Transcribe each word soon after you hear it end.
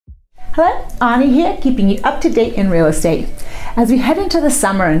Hello, Ani here, keeping you up to date in real estate. As we head into the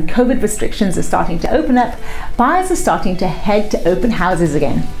summer and COVID restrictions are starting to open up, buyers are starting to head to open houses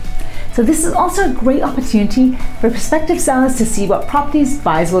again. So this is also a great opportunity for prospective sellers to see what properties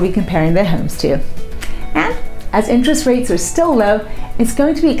buyers will be comparing their homes to. And as interest rates are still low, it's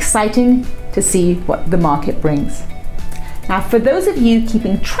going to be exciting to see what the market brings. Now, for those of you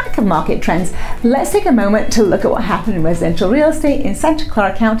keeping track of market trends, let's take a moment to look at what happened in residential real estate in Santa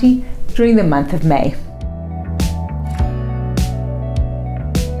Clara County during the month of May.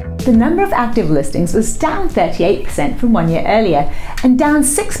 The number of active listings was down 38% from 1 year earlier and down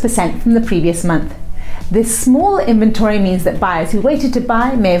 6% from the previous month. This small inventory means that buyers who waited to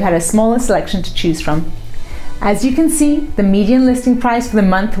buy may have had a smaller selection to choose from. As you can see, the median listing price for the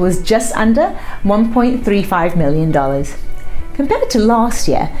month was just under $1.35 million. Compared to last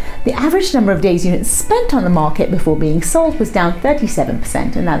year, the average number of days units spent on the market before being sold was down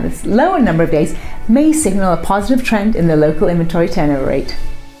 37%, and now this lower number of days may signal a positive trend in the local inventory turnover rate.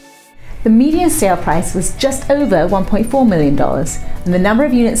 The median sale price was just over $1.4 million, and the number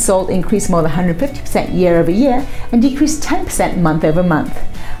of units sold increased more than 150% year over year and decreased 10% month over month.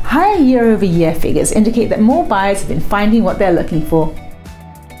 Higher year over year figures indicate that more buyers have been finding what they're looking for.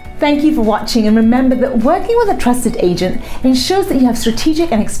 Thank you for watching, and remember that working with a trusted agent ensures that you have a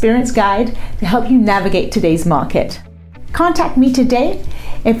strategic and experienced guide to help you navigate today's market. Contact me today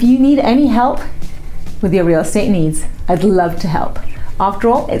if you need any help with your real estate needs. I'd love to help. After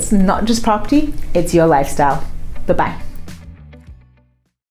all, it's not just property, it's your lifestyle. Bye-bye.